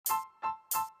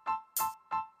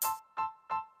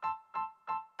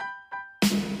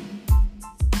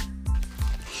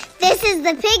This is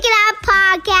the Pick It Up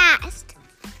Podcast.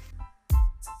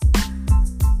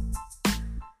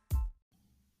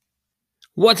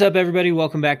 What's up, everybody?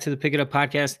 Welcome back to the Pick It Up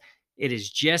Podcast. It is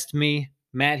just me,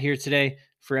 Matt, here today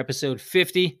for episode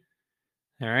 50.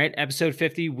 All right, episode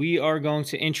 50. We are going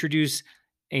to introduce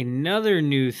another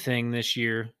new thing this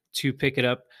year to Pick It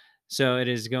Up. So it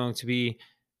is going to be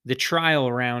the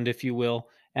trial round, if you will.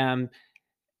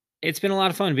 It's been a lot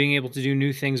of fun being able to do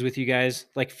new things with you guys,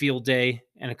 like field day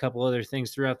and a couple other things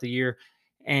throughout the year.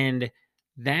 And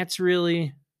that's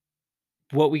really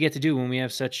what we get to do when we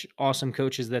have such awesome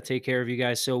coaches that take care of you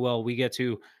guys so well. We get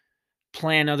to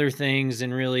plan other things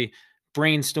and really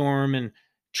brainstorm and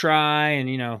try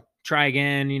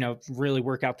again, really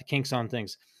work out the kinks on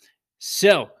things.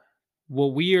 So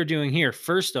what we are doing here,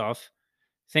 first off,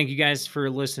 thank you guys for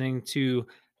listening to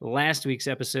last week's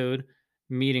episode,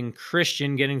 meeting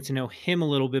Christian, getting to know him a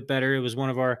little bit better. It was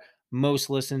one of our most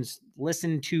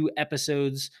listened to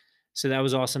episodes. So that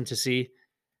was awesome to see.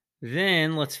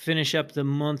 Then let's finish up the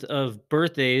month of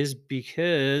birthdays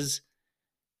because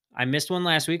I missed one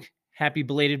last week. Happy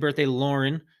belated birthday,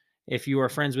 Lauren. If you are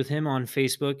friends with him on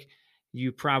Facebook,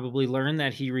 you probably learned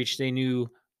that he reached a new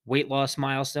weight loss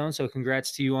milestone. So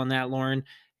congrats to you on that, Lauren,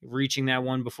 reaching that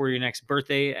one before your next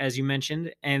birthday, as you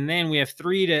mentioned. And then we have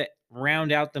 3 to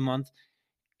round out the month.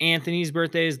 Anthony's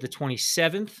birthday is the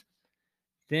 27th.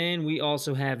 Then we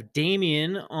also have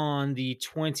Damien on the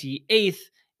 28th.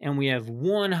 And we have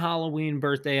one Halloween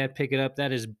birthday at Pick It Up.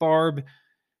 That is Barb,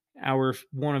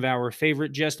 one of our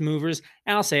favorite Just Movers.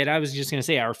 I'll say it. I was just going to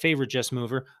say our favorite Just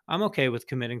Mover. I'm okay with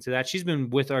committing to that. She's been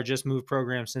with our Just Move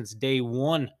program since day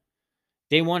one.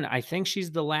 Day one, I think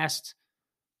she's the last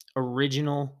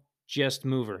original Just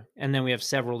Mover. And then we have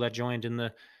several that joined in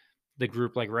the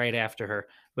group like right after her.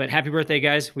 But happy birthday,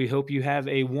 guys. We hope you have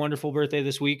a wonderful birthday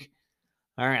this week.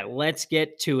 All right, let's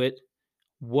get to it.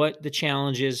 What the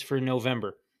challenge is for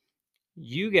November.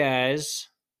 You guys...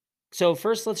 So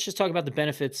first, let's just talk about the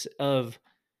benefits of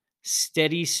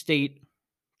steady state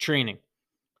training.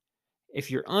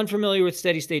 If you're unfamiliar with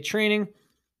steady state training,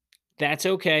 that's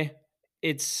okay.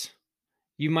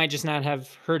 You might just not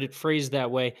have heard it phrased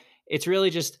that way. It's really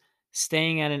just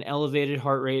staying at an elevated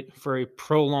heart rate for a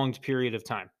prolonged period of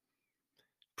time.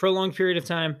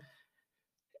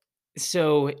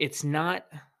 So it's not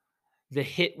the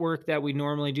HIIT work that we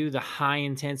normally do, the high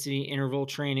intensity interval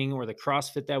training or the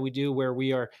CrossFit that we do where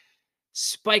we are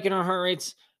spiking our heart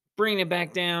rates, bringing it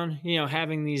back down,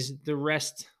 having the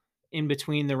rest in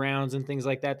between the rounds and things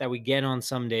like that we get on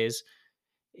some days.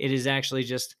 It is actually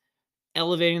just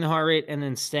elevating the heart rate and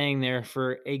then staying there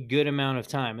for a good amount of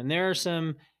time. And there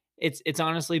are it's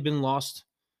honestly been lost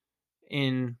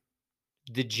in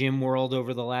the gym world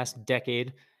over the last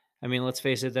decade. I mean, let's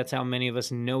face it, that's how many of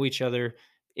us know each other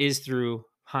is through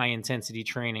high intensity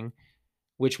training,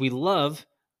 which we love.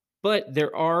 But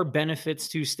there are benefits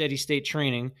to steady state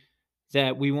training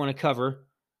that we want to cover.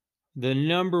 The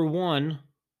number one,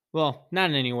 well, not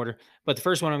in any order, but the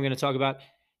first one I'm going to talk about,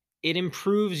 it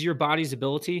improves your body's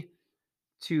ability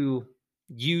to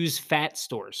use fat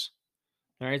stores.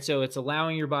 All right, so it's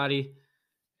allowing your body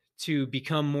to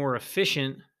become more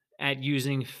efficient at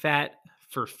using fat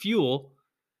for fuel.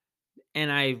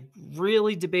 And I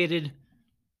really debated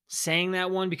saying that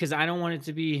one because I don't want it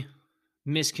to be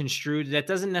misconstrued. That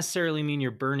doesn't necessarily mean you're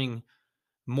burning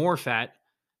more fat.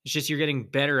 It's just you're getting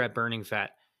better at burning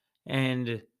fat.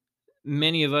 And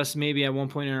many of us, maybe at one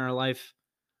point in our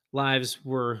lives,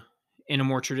 were in a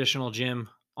more traditional gym,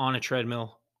 on a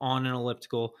treadmill, on an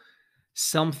elliptical,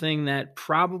 something that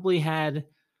probably had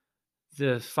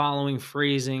the following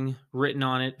phrasing written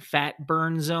on it: fat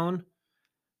burn zone.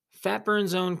 Fat burn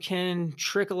zone can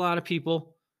trick a lot of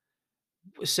people.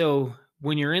 So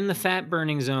when you're in the fat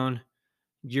burning zone,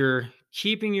 you're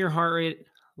keeping your heart rate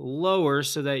lower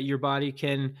so that your body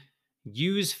can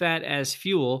use fat as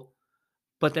fuel,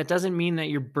 but that doesn't mean that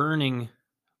you're burning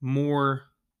more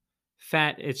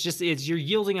fat. You're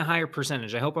yielding a higher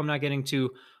percentage. I hope I'm not getting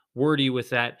too wordy with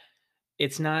that.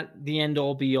 It's not the end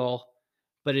all be all,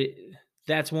 but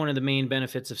that's one of the main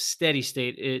benefits of steady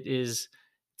state. It is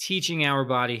teaching our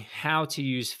body how to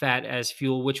use fat as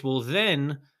fuel, which will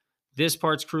then, this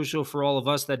part's crucial for all of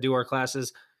us that do our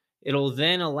classes, it'll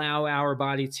then allow our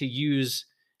body to use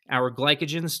our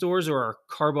glycogen stores or our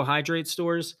carbohydrate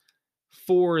stores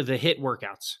for the HIIT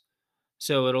workouts.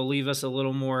 So it'll leave us a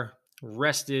little more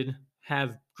rested,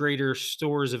 have greater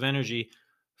stores of energy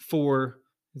for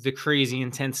the crazy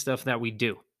intense stuff that we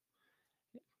do.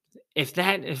 I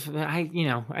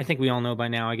think we all know by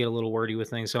now I get a little wordy with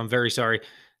things, so I'm very sorry.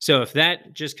 So if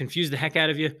that just confused the heck out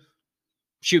of you,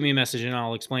 shoot me a message and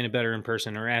I'll explain it better in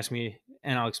person, or ask me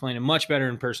and I'll explain it much better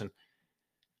in person.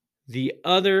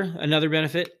 Another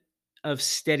benefit of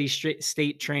steady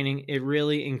state training, it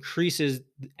really increases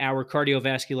our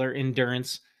cardiovascular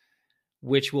endurance,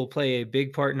 which will play a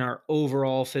big part in our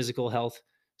overall physical health.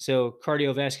 So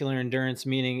cardiovascular endurance,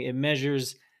 meaning it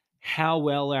measures how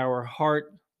well our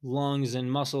heart, lungs,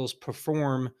 and muscles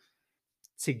perform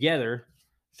together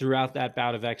throughout that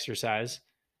bout of exercise.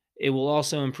 It will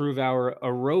also improve our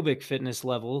aerobic fitness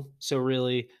level. So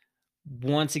really,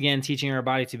 once again, teaching our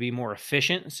body to be more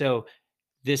efficient. So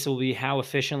this will be how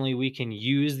efficiently we can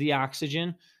use the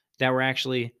oxygen that we're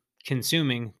actually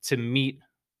consuming to meet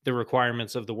the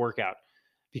requirements of the workout,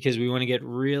 because we want to get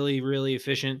really, really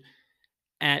efficient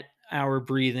at our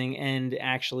breathing and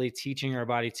actually teaching our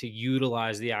body to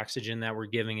utilize the oxygen that we're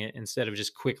giving it instead of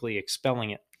just quickly expelling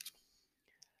it.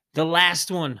 The last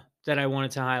one that I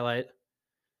wanted to highlight,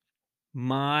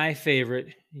 my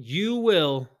favorite, you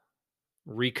will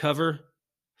recover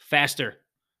faster.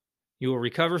 You will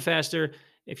recover faster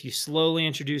if you slowly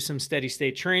introduce some steady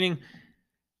state training.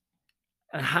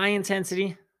 A high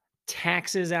intensity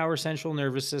taxes our central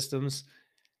nervous systems.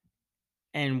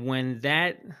 And when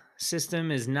that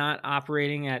system is not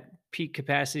operating at peak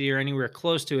capacity or anywhere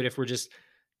close to it, if we're just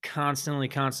constantly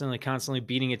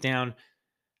beating it down,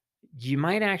 you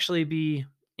might actually be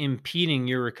impeding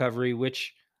your recovery,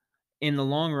 which in the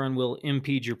long run will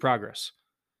impede your progress.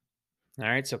 All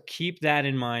right, so keep that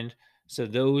in mind. So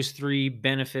those three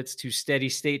benefits to steady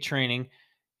state training: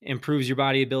 improves your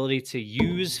body ability to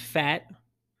use fat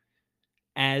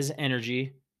as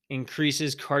energy,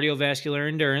 increases cardiovascular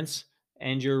endurance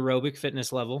and your aerobic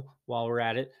fitness level while we're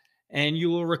at it, and you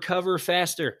will recover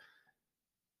faster.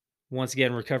 Once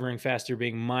again, recovering faster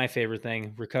being my favorite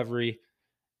thing. Recovery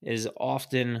is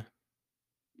often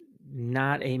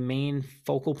not a main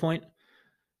focal point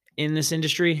in this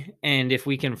industry. And if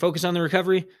we can focus on the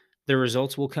recovery, the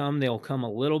results will come. They'll come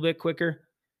a little bit quicker.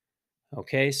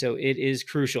 Okay, so it is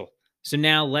crucial. So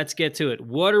now let's get to it.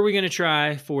 What are we going to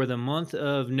try for the month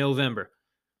of November?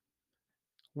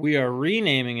 We are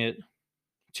renaming it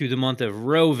to the month of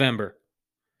Rovember.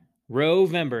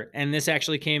 Rovember. And this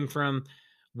actually came from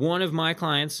one of my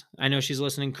clients. I know she's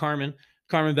listening, Carmen.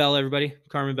 Carmen Bell, everybody.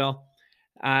 Carmen Bell.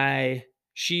 I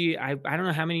don't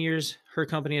know how many years her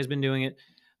company has been doing it,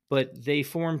 but they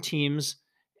form teams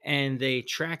and they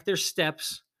track their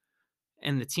steps,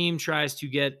 and the team tries to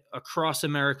get across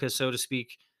America, so to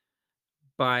speak,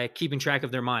 by keeping track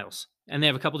of their miles. And they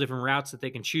have a couple different routes that they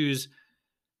can choose.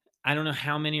 I don't know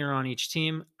how many are on each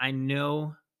team. I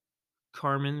know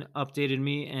Carmen updated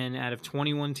me, and out of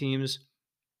 21 teams,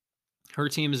 her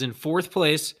team is in 4th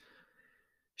place.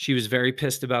 She was very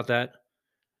pissed about that.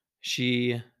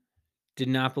 She did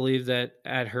not believe that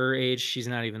at her age, she's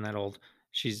not even that old.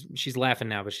 She's laughing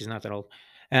now, but she's not that old.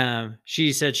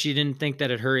 She said she didn't think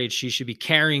that at her age she should be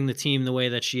carrying the team the way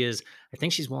that she is. I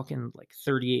think she's walking like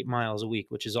 38 miles a week,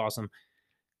 which is awesome.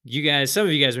 Some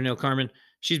of you guys would know Carmen.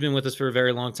 She's been with us for a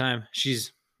very long time.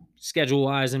 She's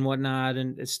schedule-wise and whatnot,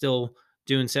 and is still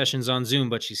doing sessions on Zoom,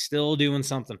 but she's still doing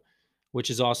something, which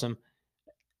is awesome.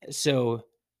 So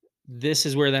this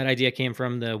is where that idea came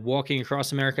from, the walking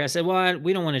across America. I said, well,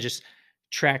 we don't want to just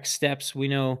track steps. We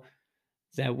know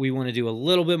that we want to do a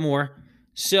little bit more.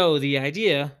 So the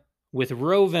idea with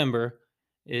Rovember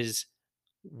is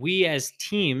we as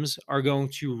teams are going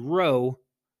to row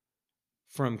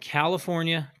from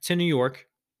California to New York,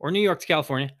 or New York to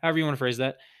California, however you want to phrase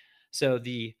that. So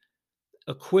the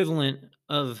equivalent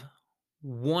of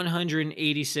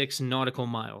 186 nautical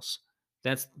miles.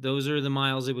 Those are the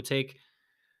miles it would take.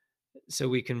 So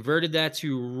we converted that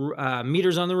to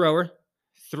meters on the rower,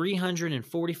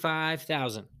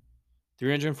 345,000.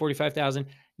 345,000.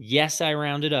 Yes, I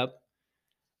rounded up.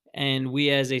 And we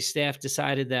as a staff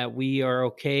decided that we are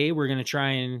okay. We're going to try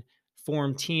and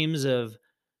form teams of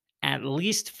at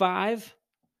least 5,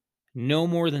 no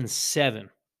more than 7.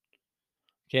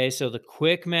 Okay, so the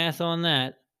quick math on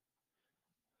that,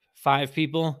 5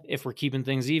 people, if we're keeping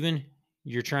things even,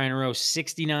 you're trying to row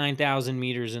 69,000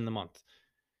 meters in the month.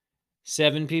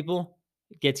 7 people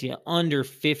gets you under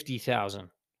 50,000.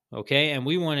 Okay, and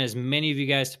we want as many of you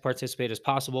guys to participate as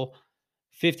possible.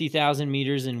 50,000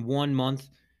 meters in 1 month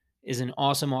is an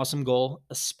awesome, awesome goal,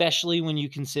 especially when you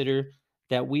consider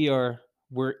that we're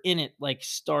in it, like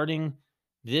starting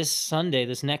this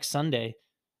next Sunday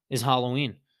is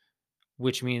Halloween,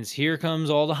 which means here comes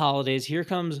all the holidays. Here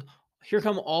come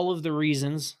all of the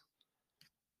reasons.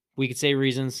 We could say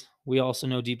reasons. We also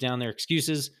know deep down they're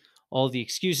excuses. All the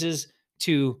excuses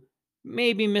to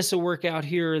maybe miss a workout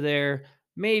here or there,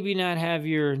 maybe not have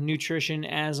your nutrition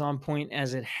as on point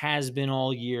as it has been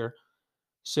all year.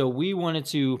 So we wanted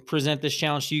to present this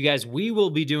challenge to you guys. We will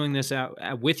be doing this out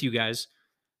with you guys.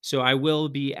 So I will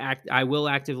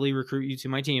actively recruit you to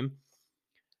my team.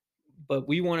 But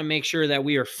we want to make sure that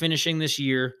we are finishing this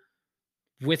year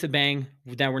with a bang,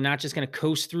 that we're not just going to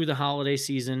coast through the holiday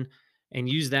season and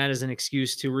use that as an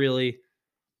excuse to really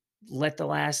let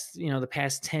the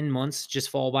past 10 months just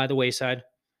fall by the wayside.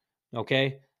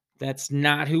 Okay. That's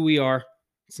not who we are.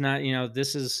 It's not,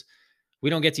 we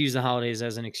don't get to use the holidays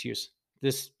as an excuse.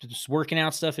 This working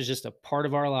out stuff is just a part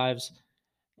of our lives.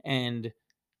 And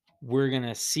we're going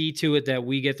to see to it that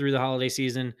we get through the holiday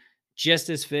season just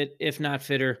as fit, if not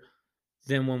fitter,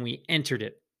 than when we entered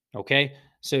it. Okay.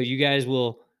 So you guys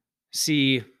will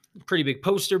see a pretty big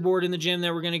poster board in the gym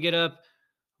that we're going to get up.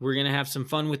 We're going to have some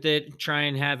fun with it, try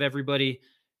and have everybody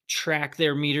track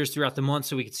their meters throughout the month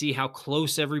so we can see how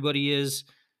close everybody is.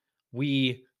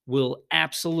 We will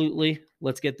absolutely,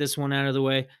 let's get this one out of the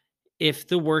way. If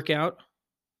the workout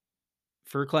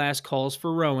for class calls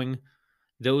for rowing,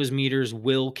 those meters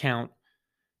will count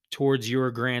towards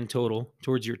your grand total,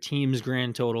 towards your team's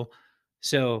grand total.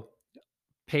 So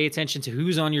pay attention to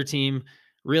who's on your team.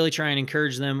 Really try and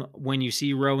encourage them when you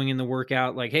see rowing in the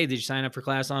workout. Like, hey, did you sign up for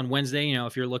class on Wednesday?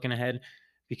 If you're looking ahead,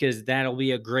 because that'll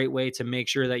be a great way to make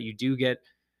sure that you do get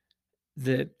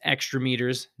the extra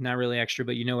meters. Not really extra,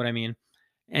 but you know what I mean.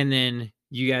 And then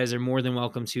you guys are more than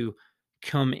welcome to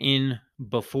come in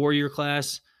before your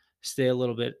class, stay a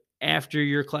little bit after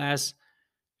your class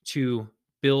to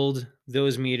build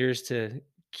those meters, to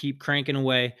keep cranking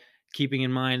away, keeping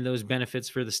in mind those benefits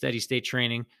for the steady state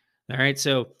training. All right.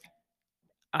 So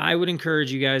we would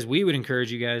encourage you guys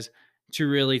to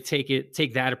really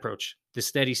take that approach, the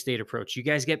steady state approach. You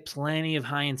guys get plenty of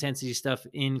high intensity stuff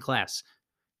in class.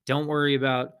 Don't worry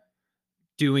about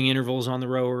doing intervals on the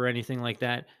row or anything like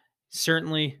that.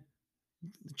 Certainly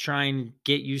try and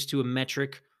get used to a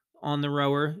metric on the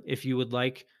rower if you would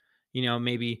like.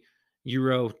 Maybe you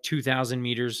row 2,000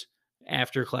 meters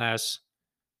after class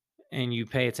and you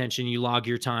pay attention, you log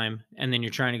your time, and then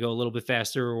you're trying to go a little bit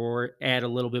faster or add a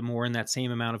little bit more in that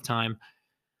same amount of time.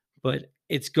 But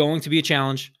it's going to be a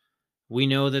challenge. We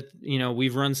know that,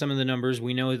 we've run some of the numbers.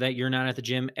 We know that you're not at the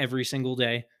gym every single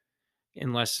day,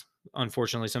 unless,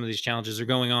 unfortunately, some of these challenges are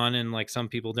going on and like some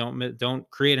people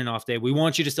don't create an off day. We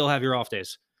want you to still have your off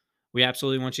days. We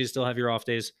absolutely want you to still have your off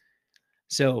days.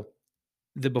 So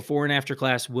the before and after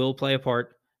class will play a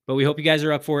part. But we hope you guys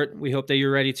are up for it. We hope that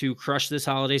you're ready to crush this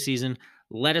holiday season.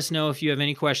 Let us know if you have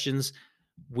any questions.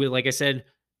 Like I said,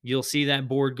 you'll see that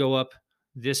board go up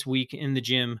this week in the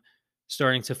gym,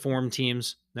 starting to form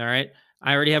teams. All right.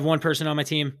 I already have one person on my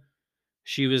team.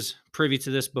 She was privy to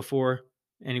this before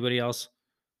anybody else.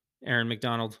 Erin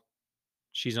McDonald.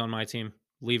 She's on my team.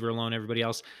 Leave her alone, everybody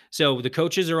else. So the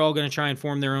coaches are all going to try and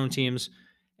form their own teams.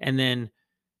 And then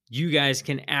you guys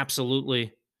can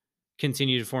absolutely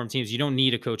continue to form teams. You don't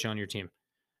need a coach on your team.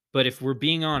 But if we're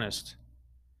being honest,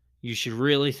 you should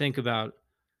really think about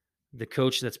the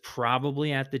coach that's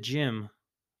probably at the gym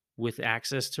with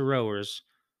access to rowers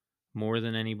more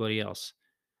than anybody else.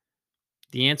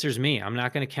 The answer is me. I'm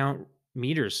not going to count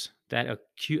meters that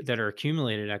are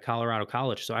accumulated at Colorado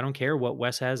College. So I don't care what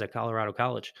Wes has at Colorado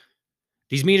College.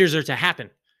 These meters are to happen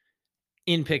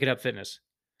in Pick It Up Fitness.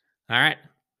 All right.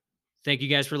 Thank you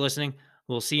guys for listening.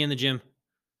 We'll see you in the gym.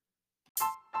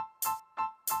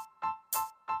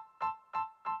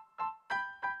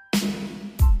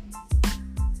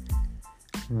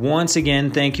 Once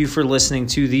again, thank you for listening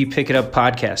to the Pick It Up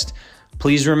podcast.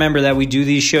 Please remember that we do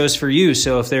these shows for you.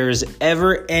 So if there is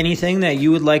ever anything that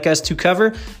you would like us to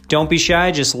cover, don't be shy.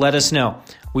 Just let us know.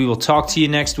 We will talk to you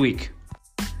next week.